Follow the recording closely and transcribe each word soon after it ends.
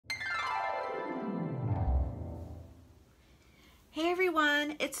Hey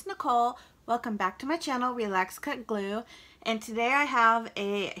everyone, it's Nicole. Welcome back to my channel, Relax.Cut.Glue. And today I have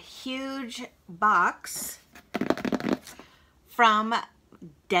a huge box from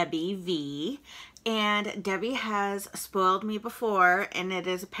Debbie V. And Debbie has spoiled me before, and it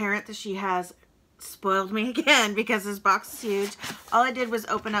is apparent that she has spoiled me again because this box is huge. All I did was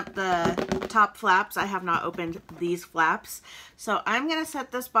open up the top flaps. I have not opened these flaps. So I'm going to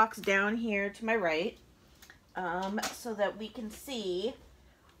set this box down here to my right. So that we can see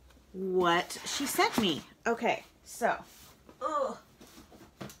what she sent me. Okay, so,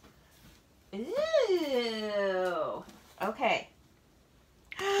 Ew. Okay.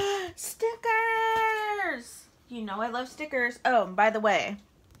 Stickers! You know I love stickers. Oh, and by the way,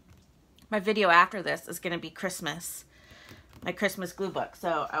 my video after this is going to be Christmas. My Christmas glue book.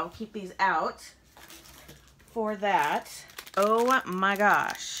 So I'll keep these out for that. Oh my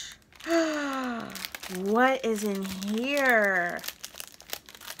gosh. What is in here?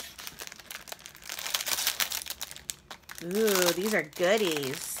 Ooh, these are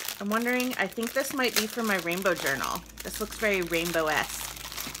goodies. I'm wondering, I think this might be for my rainbow journal. This looks very rainbow-esque.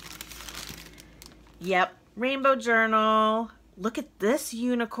 Yep, rainbow journal. Look at this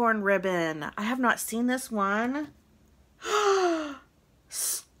unicorn ribbon. I have not seen this one.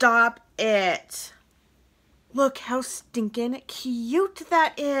 Stop it. Look how stinking cute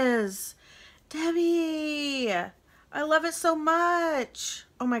that is. Debbie, I love it so much.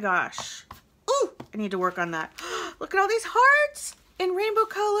 Oh my gosh. Ooh, I need to work on that. Look at all these hearts in rainbow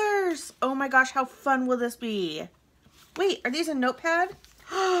colors. Oh my gosh, how fun will this be? Wait, are these a notepad?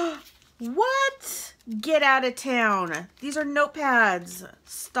 What? Get out of town. These are notepads.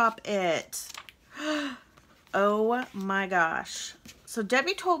 Stop it. Oh my gosh. So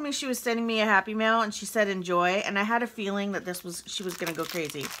Debbie told me she was sending me a Happy Mail and she said enjoy, and I had a feeling that she was gonna go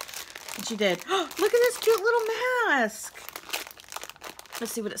crazy. And she did. Look at this cute little mask.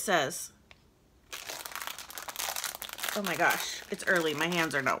 Let's see what it says. Oh my gosh, it's early. My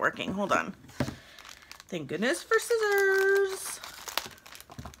hands are not working. Hold on. Thank goodness for scissors.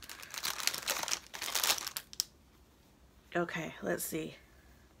 Okay, let's see.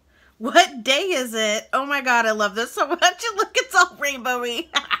 What day is it? Oh my god, I love this so much. Look, it's all rainbowy.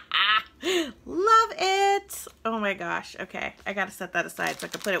 Love it. Oh my gosh. Okay, I gotta set that aside so I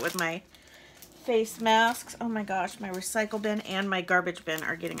can put it with my face masks. Oh my gosh, my recycle bin and my garbage bin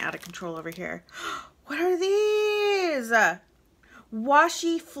are getting out of control over here. What are these?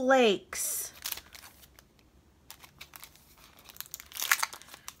 Washi flakes.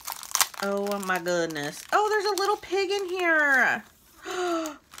 Oh my goodness. Oh, there's a little pig in here.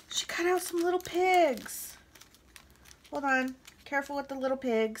 She cut out some little pigs. Hold on. Careful with the little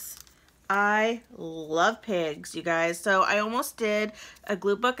pigs. I love pigs, you guys. So I almost did a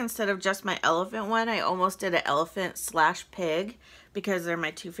glue book instead of just my elephant one. I almost did an elephant/pig because they're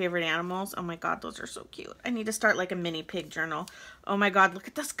my two favorite animals. Oh my god, those are so cute. I need to start like a mini pig journal. Oh my god, look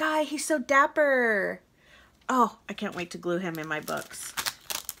at this guy. He's so dapper. Oh, I can't wait to glue him in my books.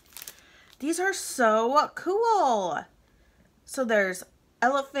 These are so cool. So there's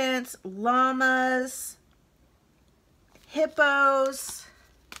elephants, llamas, hippos.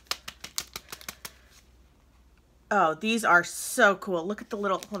 Oh, these are so cool. Look at the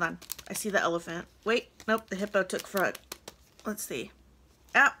little, hold on. I see the elephant. Wait, nope, the hippo took front. Let's see.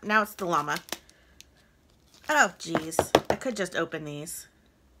 Ah, now it's the llama. Oh, geez. I could just open these.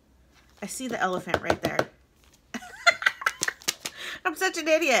 I see the elephant right there. I'm such an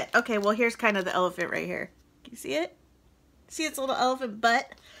idiot. Okay, well, here's kind of the elephant right here. Can you see it? See its little elephant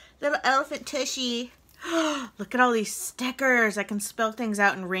butt? Little elephant tushy. Look at all these stickers. I can spell things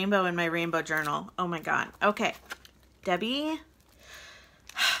out in rainbow in my rainbow journal. Oh my god. Okay. Debbie.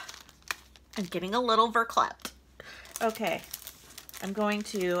 I'm getting a little verklempt. Okay. I'm going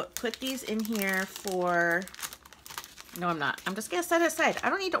to put these in here for... No, I'm not. I'm just going to set it aside. I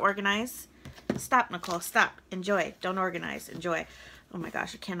don't need to organize. Stop, Nicole. Stop. Enjoy. Don't organize. Enjoy. Oh my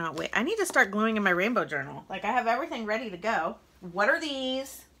gosh, I cannot wait. I need to start gluing in my rainbow journal. Like, I have everything ready to go. What are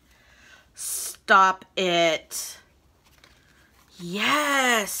these? Stop it.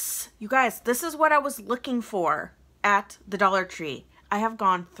 Yes. You guys, this is what I was looking for at the Dollar Tree. I have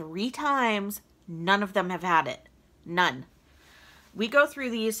gone 3 times. None of them have had it. None. We go through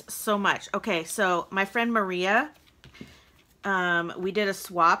these so much. Okay, so my friend Maria, we did a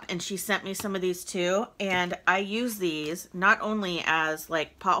swap and she sent me some of these too. And I use these not only as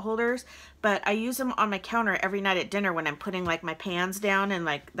like pot holders, but I use them on my counter every night at dinner when I'm putting like my pans down and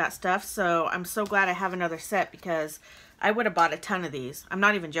like that stuff. So I'm so glad I have another set because I would have bought a ton of these. I'm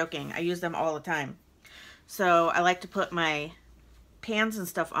not even joking. I use them all the time. So I like to put my pans and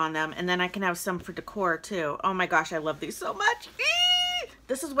stuff on them, and then I can have some for decor too. Oh my gosh, I love these so much.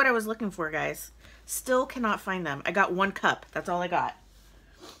 This is what I was looking for, guys. Still cannot find them. I got 1 cup. That's all I got.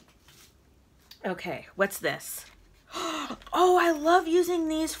 Okay, what's this? Oh, I love using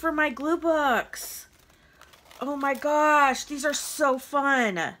these for my glue books. Oh my gosh, these are so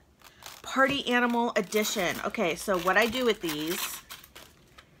fun. Party Animal Edition. Okay, so what I do with these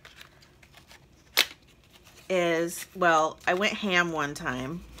is, well, I went ham one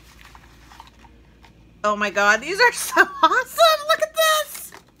time. Oh my God, these are so awesome. Look at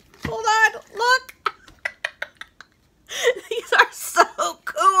this. Hold on, look. These are so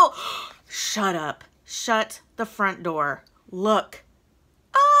cool. Shut up. Shut the front door. Look.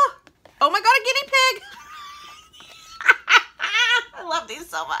 Oh, oh my God, a guinea pig. I love these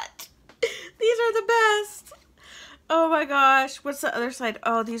so much. These are the best. Oh my gosh. What's the other side?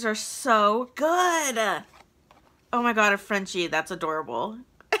 Oh, these are so good. Oh my God, a Frenchie. That's adorable.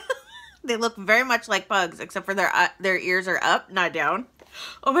 They look very much like pugs, except for their ears are up, not down.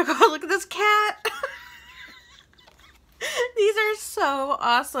 Oh my God, look at this cat. These are so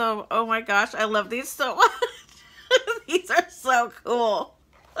awesome. Oh my gosh, I love these so much. These are so cool.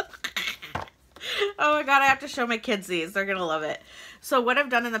 Oh my God, I have to show my kids these. They're gonna love it. So what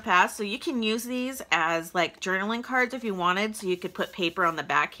I've done in the past, so you can use these as like journaling cards if you wanted, so you could put paper on the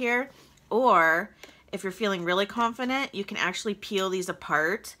back here, or if you're feeling really confident, you can actually peel these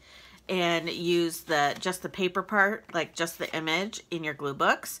apart and use just the paper part, like just the image in your glue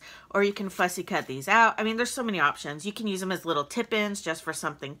books, or you can fussy cut these out. I mean, there's so many options. You can use them as little tip-ins just for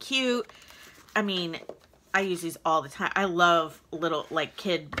something cute. I mean, I use these all the time. I love little like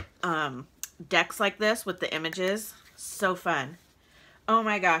kid decks like this with the images. So fun. Oh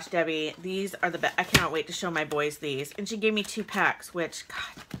my gosh, Debbie, these are the best. I cannot wait to show my boys these. And she gave me 2 packs, which,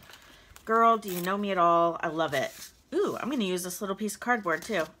 God, girl, do you know me at all? I love it. Ooh, I'm going to use this little piece of cardboard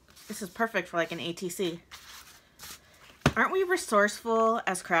too. This is perfect for like an ATC. Aren't we resourceful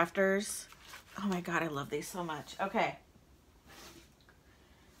as crafters? Oh my God, I love these so much. Okay.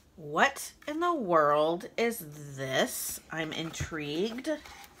 What in the world is this? I'm intrigued.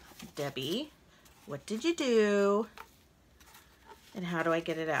 Debbie, what did you do? And how do I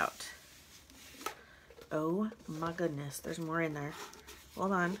get it out? Oh my goodness, there's more in there.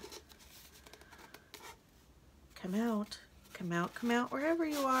 Hold on. Come out. Come out, come out, wherever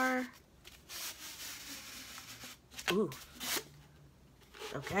you are. Ooh.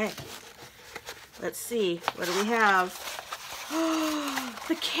 Okay. Let's see. What do we have?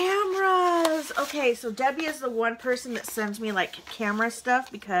 The cameras. Okay, so Debbie is the one person that sends me like camera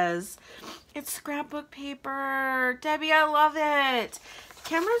stuff because it's scrapbook paper. Debbie, I love it.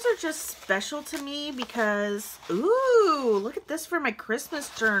 Cameras are just special to me because, ooh, look at this for my Christmas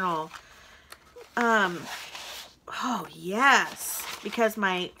journal. Oh, yes, because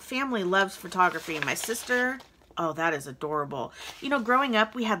my family loves photography. My sister, oh, that is adorable. You know, growing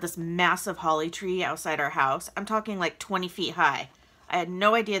up, we had this massive holly tree outside our house. I'm talking like 20 feet high. I had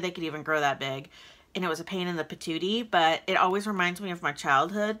no idea they could even grow that big, and it was a pain in the patootie, but it always reminds me of my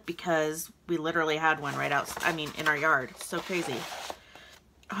childhood because we literally had one right out, I mean, in our yard. So crazy.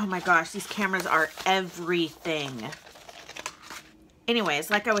 Oh my gosh, these cameras are everything. Anyways,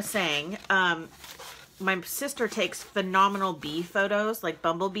 like I was saying, my sister takes phenomenal bee photos, like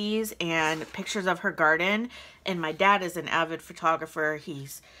bumblebees, and pictures of her garden. And my dad is an avid photographer.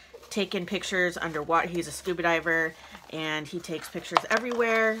 He's taken pictures underwater. He's a scuba diver, and he takes pictures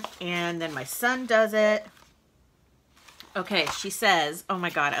everywhere. And then my son does it. Okay, she says, oh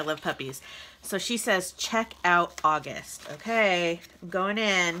my God, I love puppies. So she says, check out August. Okay, I'm going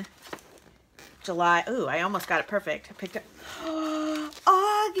in. July. Ooh, I almost got it perfect. I picked up.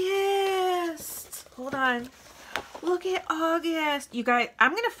 August. Hold on. Look at August. You guys,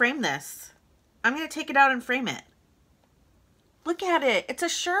 I'm going to frame this. I'm going to take it out and frame it. Look at it. It's a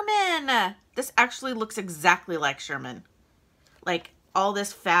Sherman. This actually looks exactly like Sherman. Like all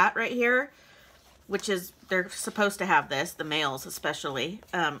this fat right here, which is, they're supposed to have this, the males especially.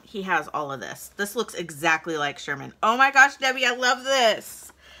 He has all of this. This looks exactly like Sherman. Oh my gosh, Debbie, I love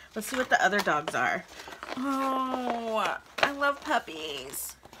this. Let's see what the other dogs are. Oh, I love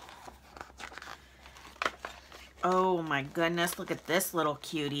puppies. Oh my goodness, look at this little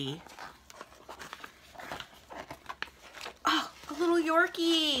cutie. Oh, a little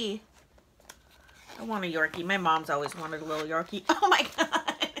Yorkie. I want a Yorkie. My mom's always wanted a little Yorkie. Oh my God.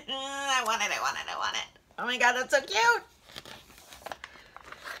 I want it, I want it, I want it. Oh my God, that's so cute.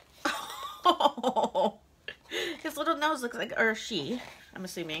 Oh, his little nose looks like, or she, I'm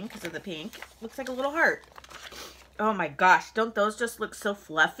assuming because of the pink, looks like a little heart. Oh my gosh, don't those just look so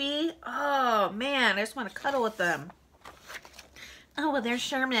fluffy? Oh man, I just want to cuddle with them. Oh, well, there's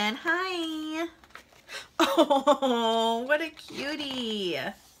Sherman. Hi. Oh, what a cutie.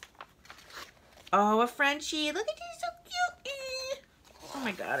 Oh, a Frenchie. Look at you, so cute. Oh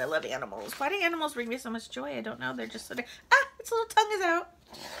my God, I love animals. Why do animals bring me so much joy? I don't know. They're just sitting. Ah, its little tongue is out.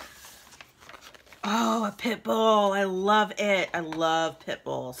 Oh, a pit bull. I love it. I love pit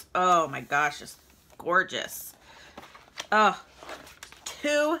bulls. Oh my gosh, it's gorgeous. Oh,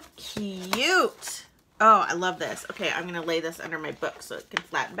 too cute. Oh, I love this. Okay, I'm gonna lay this under my book so it can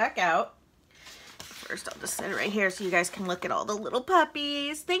flatten back out. First, I'll just set it right here so you guys can look at all the little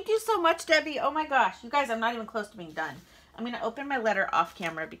puppies. Thank you so much, Debbie. Oh my gosh, you guys, I'm not even close to being done. I'm gonna open my letter off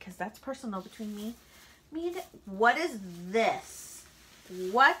camera because that's personal between me. What is this?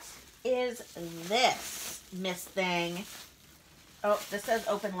 What is this, Miss Thing? Oh, this says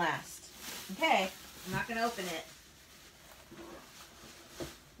open last. Okay, I'm not gonna open it.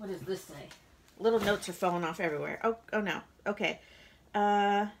 What does this say? Little notes are falling off everywhere. Oh no. Okay.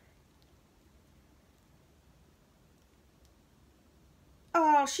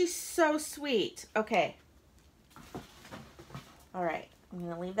 Oh, she's so sweet. Okay. All right. I'm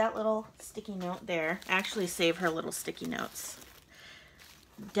going to leave that little sticky note there. Actually, save her little sticky notes.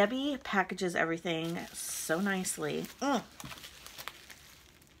 Debbie packages everything so nicely.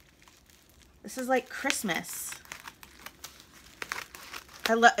 This is like Christmas.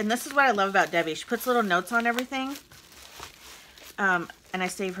 And this is what I love about Debbie. She puts little notes on everything. And I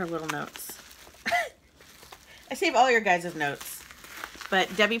save her little notes. I save all your guys' notes.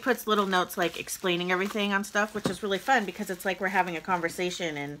 But Debbie puts little notes like explaining everything on stuff, which is really fun because it's like we're having a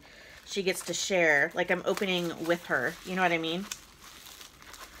conversation and she gets to share. Like I'm opening with her. You know what I mean?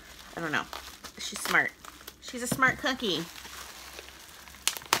 I don't know. She's smart. She's a smart cookie.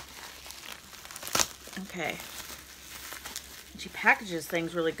 Okay. She packages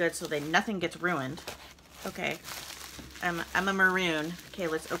things really good so that nothing gets ruined. Okay. I'm a maroon. Okay,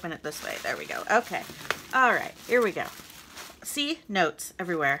 let's open it this way. There we go. Okay. All right. Here we go. See? Notes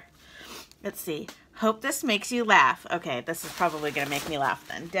everywhere. Let's see. Hope this makes you laugh. Okay, this is probably going to make me laugh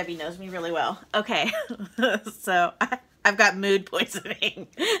then. Debbie knows me really well. Okay. So, I've got mood poisoning.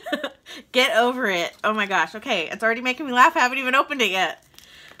 Get over it. Oh my gosh. Okay, it's already making me laugh. I haven't even opened it yet.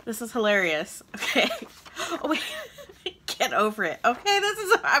 This is hilarious. Okay. Oh, wait. Get over it. Okay,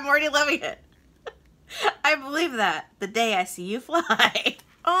 I'm already loving it. I believe that. The day I see you fly.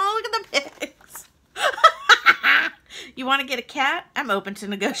 Oh, look at the pigs. You want to get a cat? I'm open to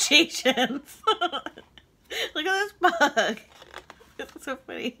negotiations. Look at this bug. It's so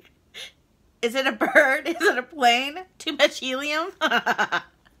funny. Is it a bird? Is it a plane? Too much helium?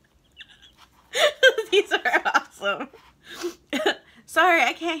 These are awesome. Sorry,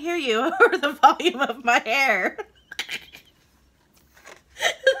 I can't hear you over the volume of my hair.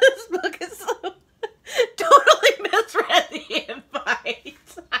 This book is so totally misread the invite.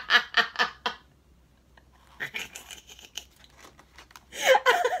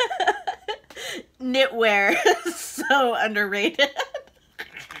 Knitwear is so underrated.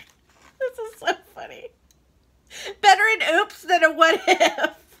 This is so funny. Better an oops than a what if.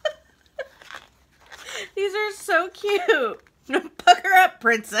 These are so cute. Pucker up,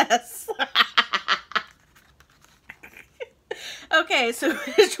 princess. Okay, so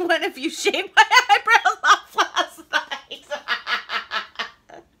which one of you shaved my eyebrows off last night?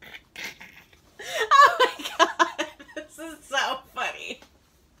 Oh my god, this is so funny.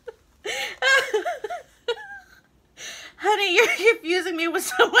 Honey, you're confusing me with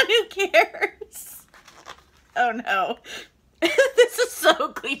someone who cares. Oh no. This is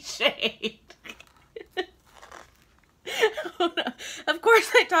so cliched. Oh, no. Of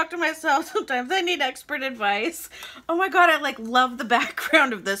course I talk to myself sometimes. I need expert advice. Oh my god, I like love the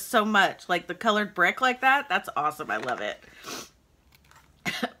background of this so much. Like the colored brick like that. That's awesome. I love it.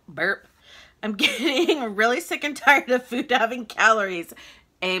 Burp. I'm getting really sick and tired of food having calories.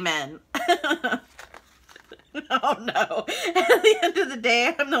 Amen. Oh no. At the end of the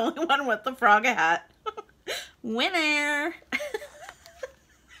day, I'm the only one with the frog hat. Winner.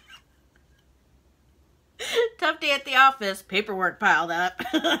 Tough day at the office. Paperwork piled up.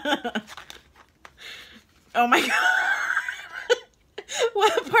 Oh my god.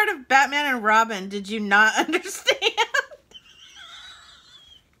 What part of Batman and Robin did you not understand?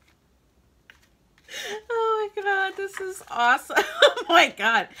 Oh my god, this is awesome. Oh my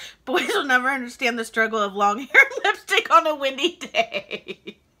god. Boys will never understand the struggle of long hair and lipstick on a windy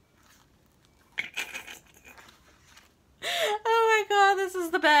day. Oh my god, this is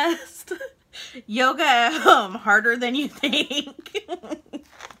the best. Yoga at home, harder than you think.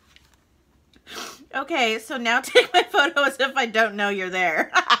 Okay, so now take my photo as if I don't know you're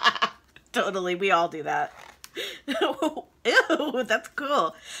there. Totally, we all do that. Ew, that's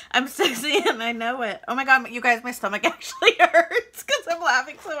cool. I'm sexy and I know it. Oh my god, you guys, my stomach actually hurts because I'm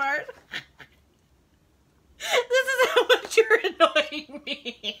laughing so hard. This is how much you're annoying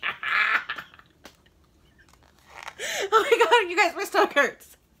me. Oh my god, you guys, my stomach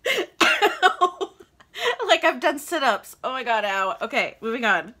hurts. Ow. Like I've done sit-ups. Oh my god, ow. Okay, moving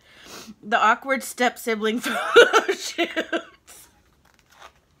on. The awkward step sibling photo shoots.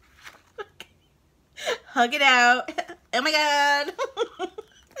 Okay. Hug it out. Oh my god.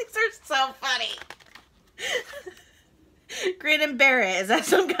 These are so funny. Grin and bear it. Is that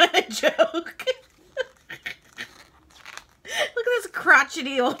some kind of joke? Look at this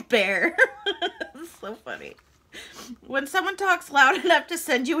crotchety old bear. It's so funny. When someone talks loud enough to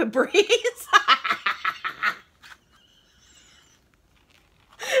send you a breeze.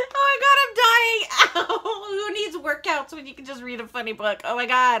 Oh my god, I'm dying. Ow. Who needs workouts when you can just read a funny book? Oh my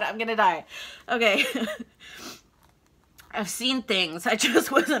god, I'm gonna die. Okay. I've seen things I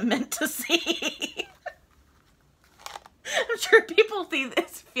just wasn't meant to see. I'm sure people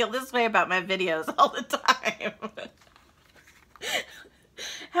feel this way about my videos all the time.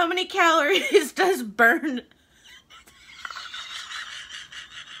 How many calories does burn?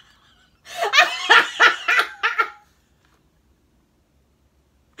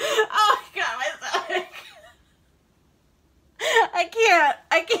 Oh my god, my stomach.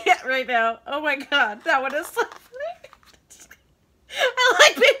 I can't right now. Oh my god, that one is so funny. I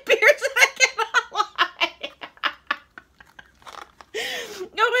like big beards and I cannot lie.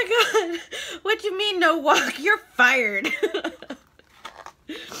 Oh my god. What do you mean no walk? You're fired.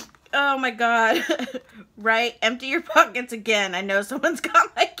 Oh my god. Right? Empty your pockets again. I know someone's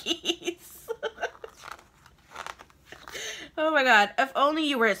got my keys. Oh my god. If only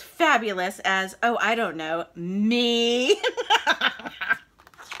you were as fabulous as, oh, I don't know, me.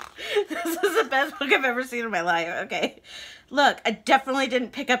 This is the best book I've ever seen in my life. Okay. Look, I definitely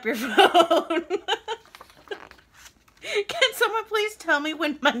didn't pick up your phone. Can someone please tell me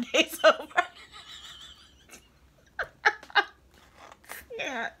when Monday's over?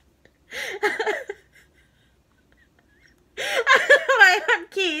 Yeah. I'm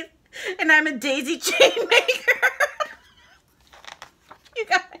Keith, and I'm a daisy chain maker. You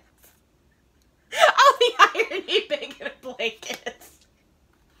guys. Oh, the irony blanket blankets.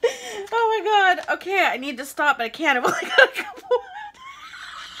 Oh my god. Okay, I need to stop, but I can't. I've only got a couple more.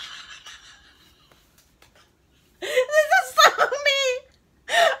 This is so mean.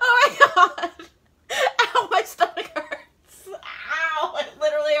 Oh my god. Ow, my stomach hurts. Ow, it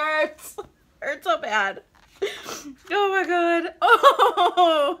literally hurts. Hurts so bad. Oh my god.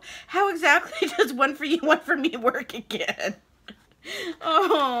 Oh, how exactly does one for you, one for me work again?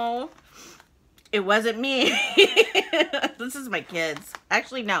 Oh, it wasn't me. This is my kids.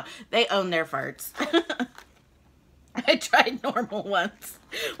 Actually, no, they own their farts. I tried normal ones.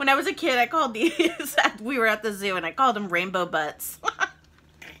 When I was a kid, I called these, we were at the zoo, and I called them rainbow butts.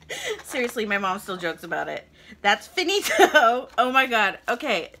 Seriously, my mom still jokes about it. That's finito. Oh my god.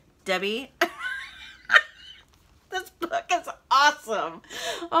 Okay, Debbie. This book is awesome.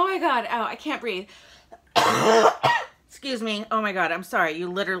 Oh my god. Ow, I can't breathe. Excuse me. Oh my god, I'm sorry. You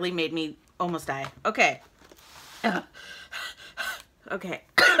literally made me almost die. Okay. Okay.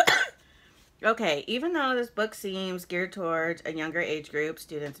 Okay, even though this book seems geared towards a younger age group,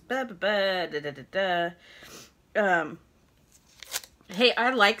 students, blah, blah, blah, da, da, da, da. Hey,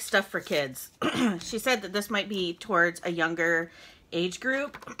 I like stuff for kids. She said that this might be towards a younger age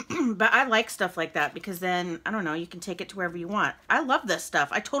group, but I like stuff like that because then, I don't know, you can take it to wherever you want. I love this stuff.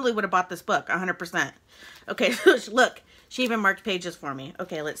 I totally would have bought this book, 100%. Okay, so look, she even marked pages for me.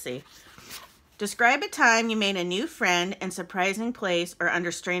 Okay, let's see. Describe a time you made a new friend in a surprising place or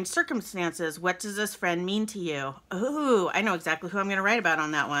under strange circumstances. What does this friend mean to you? Oh, I know exactly who I'm going to write about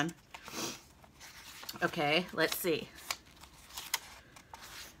on that one. Okay, let's see.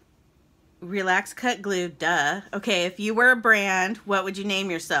 Relax.Cut.Glue, duh. Okay, if you were a brand, what would you name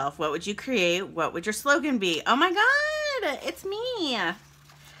yourself? What would you create? What would your slogan be? Oh my god, it's me. I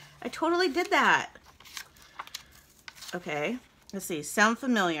totally did that. Okay, let's see. Sound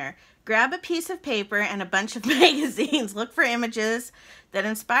familiar? Grab a piece of paper and a bunch of magazines. Look for images that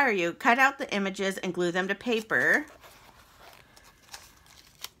inspire you. Cut out the images and glue them to paper.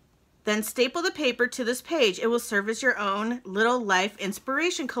 Then staple the paper to this page. It will serve as your own little life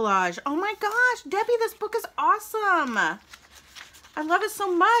inspiration collage. Oh my gosh, Debbie, this book is awesome. I love it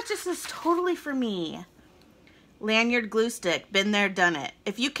so much. This is totally for me. Lanyard glue stick. Been there, done it.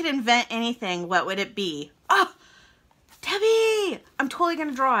 If you could invent anything, what would it be? Oh, Debbie, I'm totally going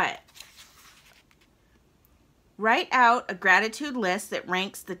to draw it. Write out a gratitude list that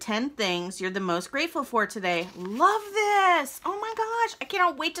ranks the 10 things you're the most grateful for today. Love this. Oh my gosh. I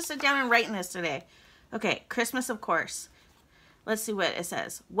cannot wait to sit down and write in this today. Okay, Christmas, of course. Let's see what it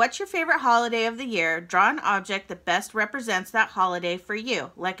says. What's your favorite holiday of the year? Draw an object that best represents that holiday for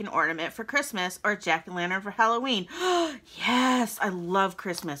you, like an ornament for Christmas or a jack-o'-lantern for Halloween. Yes, I love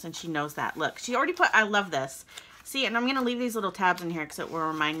Christmas, and she knows that. Look, she already put, I love this. See, and I'm going to leave these little tabs in here because it will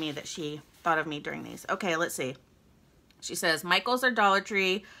remind me that she thought of me during these. Okay, let's see. She says, Michael's or Dollar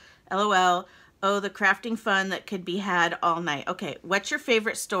Tree, LOL. Oh, the crafting fun that could be had all night. Okay, what's your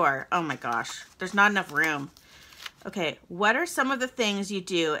favorite store? Oh my gosh, there's not enough room. Okay, what are some of the things you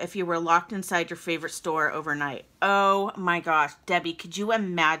do if you were locked inside your favorite store overnight? Oh my gosh, Debbie, could you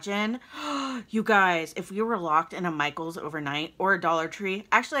imagine? You guys, if we were locked in a Michael's overnight or a Dollar Tree,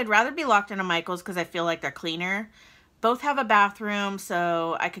 actually I'd rather be locked in a Michael's because I feel like they're cleaner. Both have a bathroom,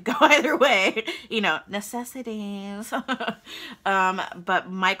 so I could go either way. You know, necessities.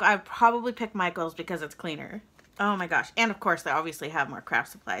 But Michael, I'd probably pick Michael's because it's cleaner. Oh my gosh. And of course, they obviously have more craft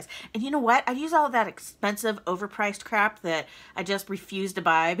supplies. And you know what? I use all that expensive, overpriced crap that I just refuse to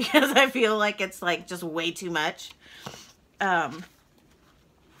buy because I feel like it's like just way too much. Okay,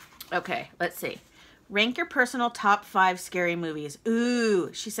 let's see. Rank your personal top 5 scary movies.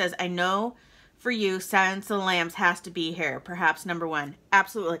 Ooh, she says, I know for you, Silence of the Lambs has to be here. Perhaps number 1.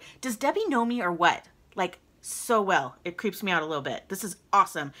 Absolutely. Does Debbie know me or what? Like, so well. It creeps me out a little bit. This is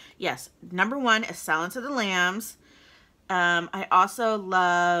awesome. Yes, number 1 is Silence of the Lambs. I also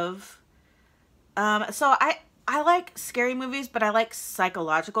love, so I like scary movies, but I like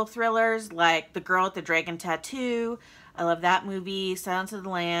psychological thrillers, like The Girl with the Dragon Tattoo. I love that movie. Silence of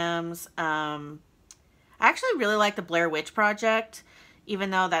the Lambs. I actually really like The Blair Witch Project,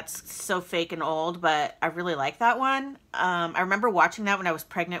 even though that's so fake and old, but I really like that one. I remember watching that when I was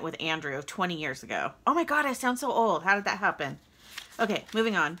pregnant with Andrew 20 years ago. Oh my God, I sound so old. How did that happen? Okay,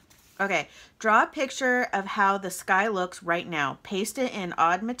 moving on. Okay, draw a picture of how the sky looks right now. Paste it in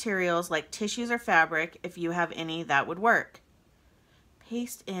odd materials like tissues or fabric. If you have any, that would work.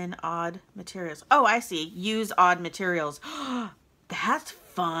 Paste in odd materials. Oh, I see. Use odd materials. That's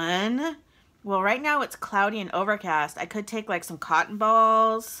fun. Well, right now it's cloudy and overcast. I could take like some cotton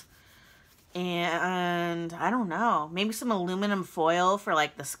balls and I don't know, maybe some aluminum foil for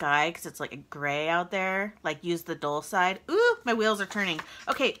like the sky because it's like a gray out there. Like use the dull side. Ooh, my wheels are turning.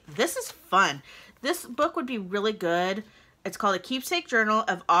 Okay, this is fun. This book would be really good. It's called A Keepsake Journal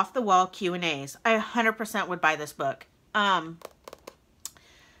of Off-the-Wall Q&As. I 100% would buy this book.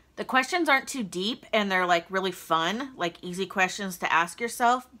 The questions aren't too deep and they're like really fun, like easy questions to ask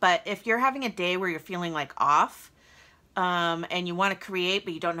yourself. But if you're having a day where you're feeling like off and you want to create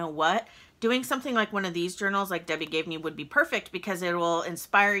but you don't know what, doing something like one of these journals like Debbie gave me would be perfect because it will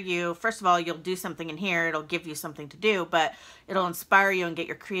inspire you. First of all, you'll do something in here. It'll give you something to do, but it'll inspire you and get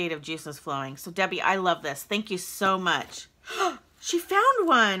your creative juices flowing. So Debbie, I love this. Thank you so much. She found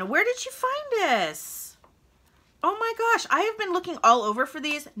one. Where did she find this? Oh my gosh, I have been looking all over for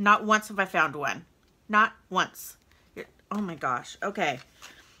these. Not once have I found one. Not once. Oh my gosh. Okay.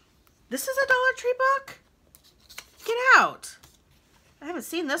 This is a Dollar Tree book? Get out. I haven't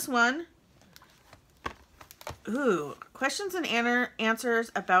seen this one. Ooh, questions and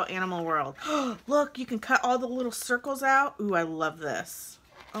answers about Animal World. Look, you can cut all the little circles out. Ooh, I love this.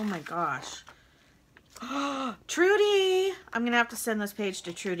 Oh my gosh. Trudy. I'm going to have to send this page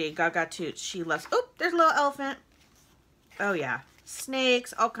to Trudy. Gaga Toots. She loves... Oh, there's a little elephant. Oh yeah.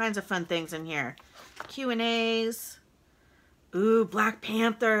 Snakes. All kinds of fun things in here. Q&As. Ooh, Black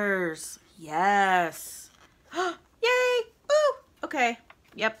Panthers. Yes. Yay. Ooh. Okay.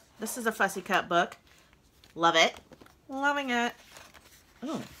 Yep. This is a fussy cut book. Love it. Loving it.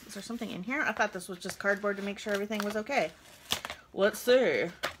 Oh, is there something in here? I thought this was just cardboard to make sure everything was okay. Let's see.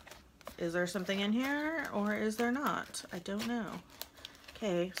 Is there something in here or is there not? I don't know.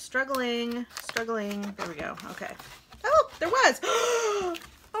 Okay, struggling. There we go. Okay. Oh, there was. Oh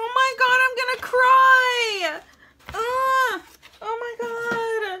my God, I'm gonna cry. Oh my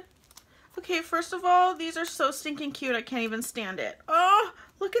God. Okay, first of all, these are so stinking cute. I can't even stand it. Oh,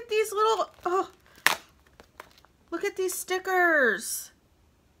 look at these little, look at these stickers.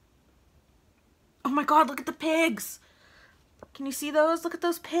 Oh my God, look at the pigs. Can you see those? Look at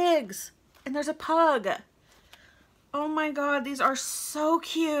those pigs. And there's a pug. Oh my God, these are so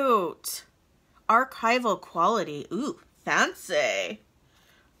cute. Archival quality. Ooh, fancy.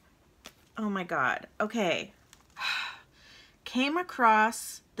 Oh my God. Okay. Came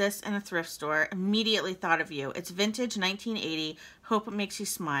across this in a thrift store. Immediately thought of you. It's vintage 1980. Hope it makes you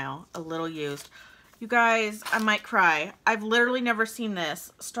smile. A little used. You guys, I might cry. I've literally never seen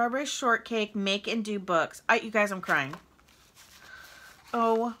this. Strawberry shortcake make and do books. You guys, I'm crying.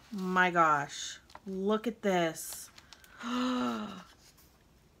 Oh my gosh. Look at this. Oh,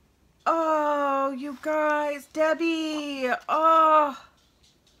 you guys. Debbie. Oh.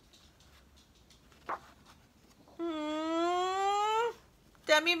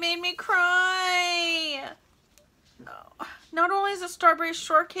 Debbie made me cry. No. Not only is it strawberry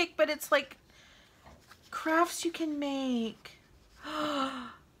shortcake, but it's like crafts you can make. I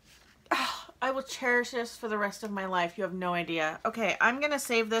will cherish this for the rest of my life. You have no idea. Okay, I'm going to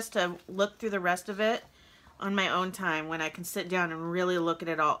save this to look through the rest of it on my own time when I can sit down and really look at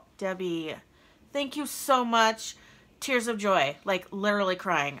it all. Debbie, thank you so much. Tears of joy. Like, literally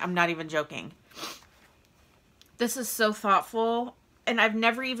crying. I'm not even joking. This is so thoughtful. And I've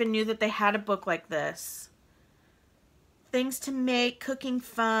never even knew that they had a book like this. Things to make, cooking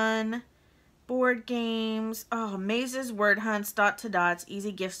fun, board games, oh, mazes, word hunts, dot to dots,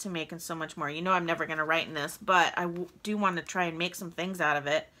 easy gifts to make, and so much more. You know I'm never going to write in this, but I do want to try and make some things out of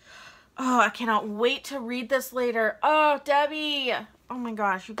it. Oh, I cannot wait to read this later. Oh, Debbie. Oh my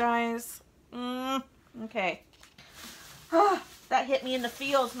gosh, you guys. Okay. Oh, that hit me in the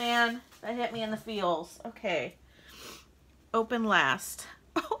feels, man. That hit me in the feels. Okay. Open last.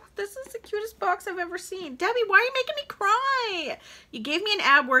 Oh, this is the cutest box I've ever seen. Debbie, why are you making me cry? You gave me an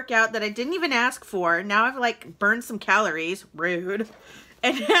ab workout that I didn't even ask for. Now I've like burned some calories. Rude.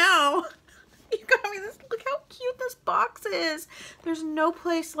 And now you got me this. Look how cute this box is. There's no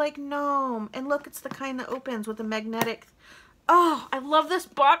place like Gnome. And look, it's the kind that opens with a magnetic. Oh, I love this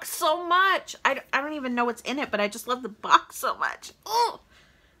box so much. I don't even know what's in it, but I just love the box so much. Oh,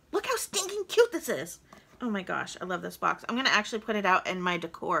 look how stinking cute this is. Oh my gosh, I love this box. I'm going to actually put it out in my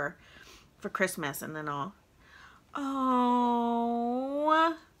decor for Christmas and then I'll...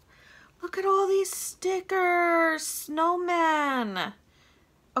 Oh, look at all these stickers. Snowman.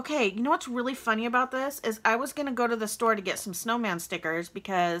 Okay, you know what's really funny about this is I was going to go to the store to get some snowman stickers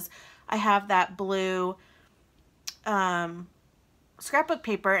because I have that blue scrapbook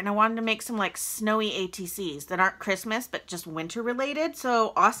paper and I wanted to make some like snowy ATCs that aren't Christmas but just winter related.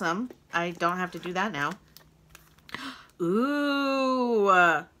 So awesome. I don't have to do that now. Ooh.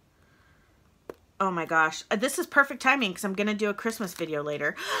 Oh my gosh. This is perfect timing because I'm going to do a Christmas video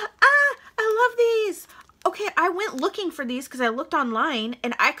later. Ah, I love these. Okay, I went looking for these because I looked online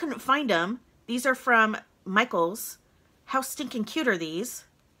and I couldn't find them. These are from Michael's. How stinking cute are these?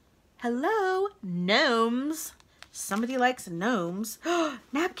 Hello, gnomes. Somebody likes gnomes.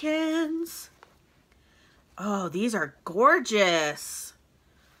 Napkins. Oh, these are gorgeous.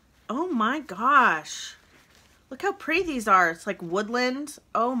 Oh my gosh. Look how pretty these are. It's like woodland.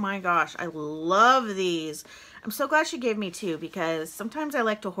 Oh my gosh. I love these. I'm so glad she gave me two because sometimes I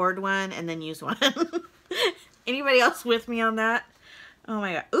like to hoard one and then use one. Anybody else with me on that? Oh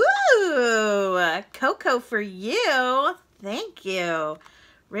my god. Ooh, cocoa for you. Thank you.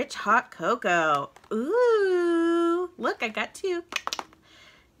 Rich hot cocoa. Ooh. Look, I got two.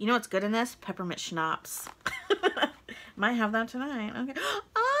 You know what's good in this? Peppermint schnapps. Might have that tonight. Okay.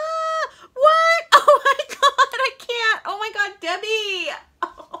 Ah, what? Oh my god. Oh my god, Debbie!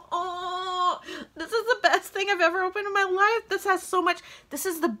 Oh, this is the best thing I've ever opened in my life. This has so much. This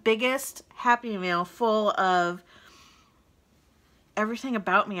is the biggest Happy Meal full of everything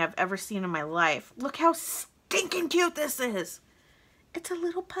about me I've ever seen in my life. Look how stinking cute this is. It's a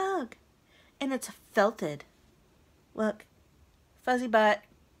little pug. And it's felted. Look. Fuzzy butt.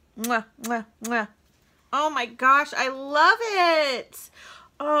 Mwah, mwah, mwah. Oh my gosh, I love it.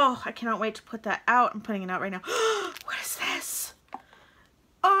 Oh, I cannot wait to put that out. I'm putting it out right now. What is this?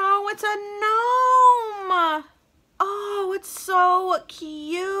 Oh, it's a gnome. Oh, it's so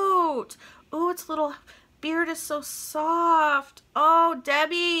cute. Oh, its little beard is so soft. Oh,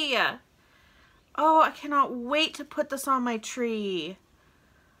 Debbie. Oh, I cannot wait to put this on my tree.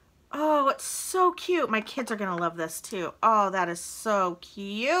 Oh, it's so cute. My kids are going to love this too. Oh, that is so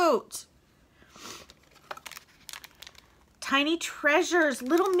cute. Tiny treasures,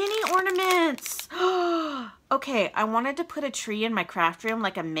 little mini ornaments. Okay, I wanted to put a tree in my craft room,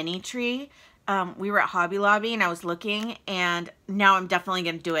 like a mini tree. We were at Hobby Lobby and I was looking and now I'm definitely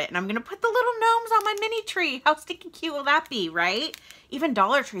going to do it. And I'm going to put the little gnomes on my mini tree. How stinking cute will that be, right? Even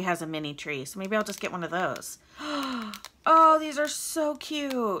Dollar Tree has a mini tree, so maybe I'll just get one of those. Oh, these are so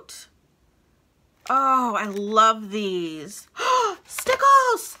cute. Oh, I love these.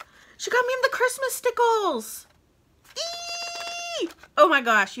 Stickles! She got me the Christmas stickles. Eee! Oh my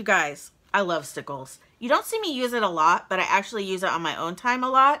gosh, you guys. I love stickles. You don't see me use it a lot, but I actually use it on my own time a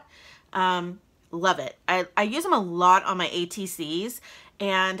lot. Love it. I use them a lot on my ATCs,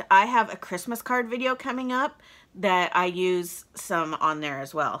 And I have a Christmas card video coming up that I use some on there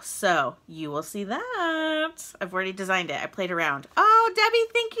as well. So you will see that. I've already designed it. I played around. Oh,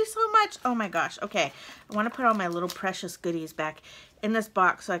 Debbie, thank you so much. Oh my gosh. Okay. I want to put all my little precious goodies back in this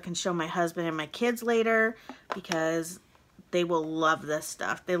box so I can show my husband and my kids later, because they will love this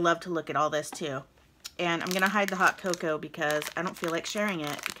stuff. They love to look at all this too. And I'm going to hide the hot cocoa because I don't feel like sharing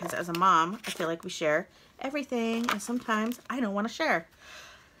it, because as a mom, I feel like we share everything, and sometimes I don't want to share.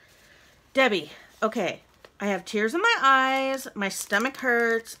 Debbie, okay. I have tears in my eyes, my stomach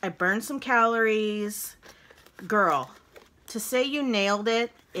hurts, I burned some calories. Girl, to say you nailed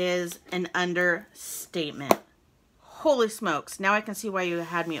it is an understatement. Holy smokes, now I can see why you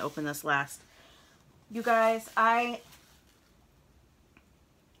had me open this last. You guys,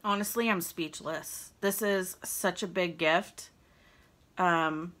 honestly, I'm speechless. This is such a big gift.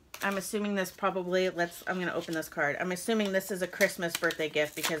 I'm assuming this probably, I'm going to open this card. I'm assuming this is a Christmas birthday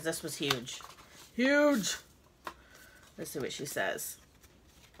gift because this was huge. Huge! Let's see what she says.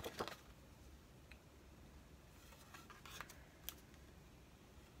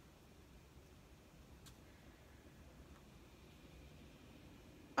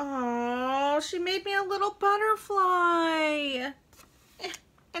 Oh, she made me a little butterfly.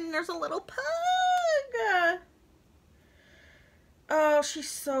 And there's a little pug. Oh, she's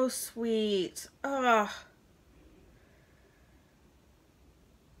so sweet. Oh.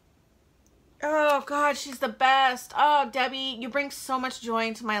 Oh, God, she's the best. Oh, Debbie, you bring so much joy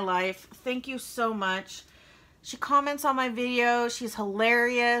into my life. Thank you so much. She comments on my videos. She's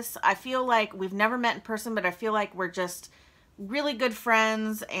hilarious. I feel like we've never met in person, but I feel like we're just really good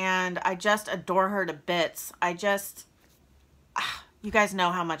friends, and I just adore her to bits. You guys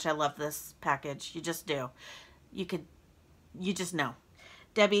know how much I love this package. You just do. You just know.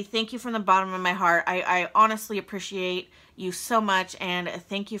 Debbie, thank you from the bottom of my heart. I honestly appreciate you so much, and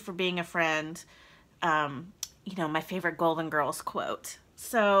thank you for being a friend. You know, my favorite Golden Girls quote.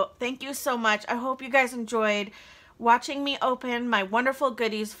 So thank you so much. I hope you guys enjoyed watching me open my wonderful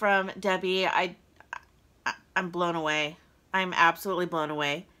goodies from Debbie. I'm blown away. I'm absolutely blown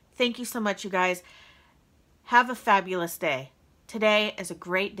away. Thank you so much, you guys. Have a fabulous day. Today is a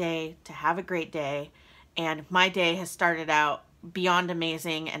great day to have a great day, and my day has started out beyond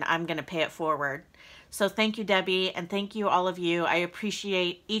amazing, and I'm going to pay it forward. So thank you, Debbie, and thank you, all of you. I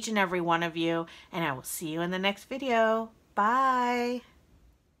appreciate each and every one of you, and I will see you in the next video. Bye.